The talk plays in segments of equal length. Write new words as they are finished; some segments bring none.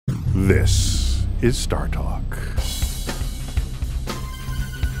This is StarTalk.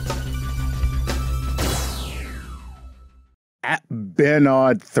 At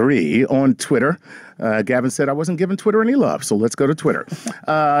Bernard3 on Twitter. Gavin said I wasn't giving Twitter any love, so let's go to Twitter.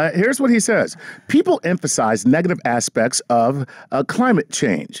 Here's what he says. People emphasize negative aspects of climate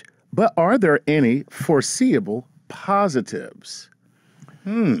change, but are there any foreseeable positives?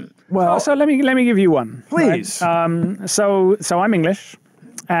 Well, so let me give you one. Please. Right? So I'm English,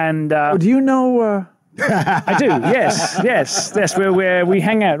 and do you know? I do. Yes. We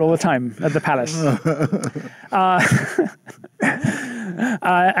hang out all the time at the palace.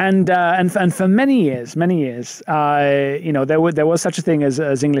 And for many years, there was such a thing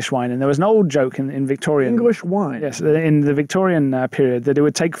as English wine, and there was an old joke in Victorian English wine. Yes, in the Victorian period, that it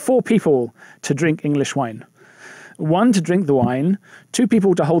would take 4 people to drink English wine. 1 to drink the wine, 2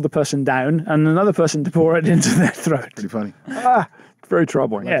 people to hold the person down, and another person to pour it into their throat. Pretty funny. Very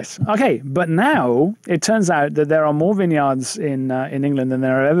troubling. Yes. Okay. But now it turns out that there are more vineyards in England than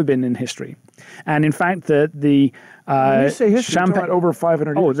there have ever been in history, and in fact, the when you say history, champagne over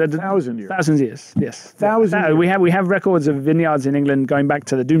 500 years, 1,000 years. Thousands years. Yes. 1,000 years. We have records of vineyards in England going back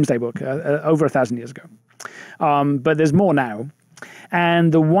to the Doomsday Book over 1,000 years ago, but there's more now,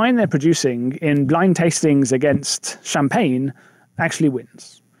 and the wine they're producing in blind tastings against champagne actually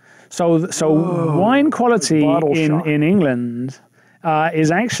wins. So wine quality in England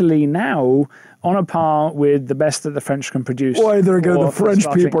is actually now on a par with the best that the French can produce. Boy, the French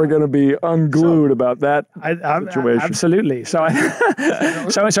people are going to be unglued about that situation. Absolutely. So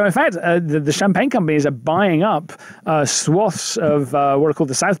in fact, the champagne companies are buying up swaths of what are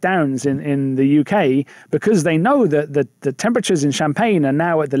called the South Downs in the UK, because they know that the temperatures in Champagne are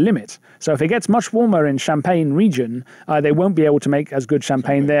now at the limit. So if it gets much warmer in Champagne region, they won't be able to make as good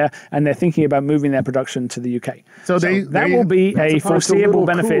champagne there, and they're thinking about moving their production to the UK. So that will be a foreseeable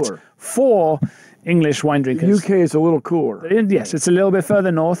benefit for English wine drinkers. The UK is a little cooler. Yes, it's a little bit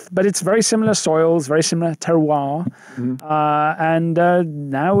further north, but it's very similar soils, very similar terroir, and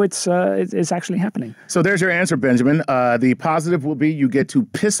now it's actually happening. So there's your answer, Benjamin. The positive will be you get to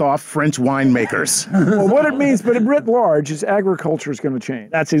piss off French winemakers. Well, what it means, but writ large, is agriculture is going to change.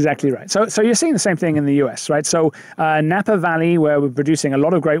 That's exactly right. So you're seeing the same thing in the US, right? So Napa Valley, where we're producing a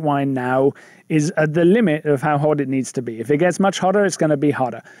lot of great wine now, is at the limit of how hot it needs to be. If it gets much hotter, it's going to be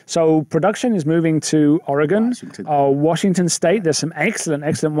hotter. So production is moving to Oregon, Washington State. There's some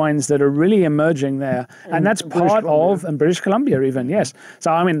excellent wines that are really emerging there. And that's part of, and British Columbia even, yes.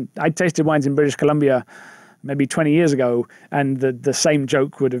 So, I mean, I tasted wines in British Columbia maybe 20 years ago, and the same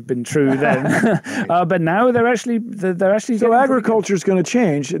joke would have been true then. But now they're actually So agriculture is going to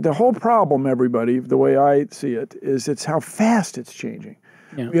change. The whole problem, everybody, the way I see it, is it's how fast it's changing.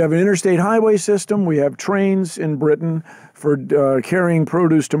 Yeah. We have an interstate highway system. We have trains in Britain for carrying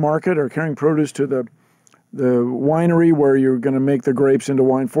produce to market, or carrying produce to the winery where you're going to make the grapes into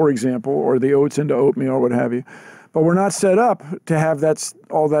wine, for example, or the oats into oatmeal, or what have you. But we're not set up to have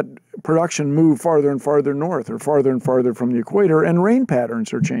all that production move farther and farther north, or farther and farther from the equator, and rain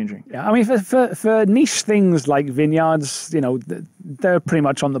patterns are changing. Yeah, I mean, for niche things like vineyards, they're pretty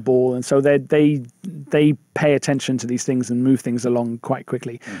much on the ball, and so they pay attention to these things and move things along quite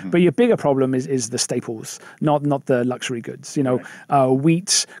quickly. But your bigger problem is the staples, not the luxury goods.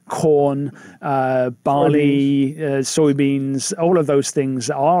 Wheat, corn, barley, soybeans, all of those things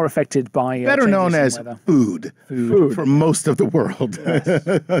are affected by better known as food for most of the world.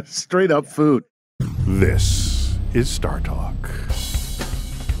 Straight up food. This is StarTalk.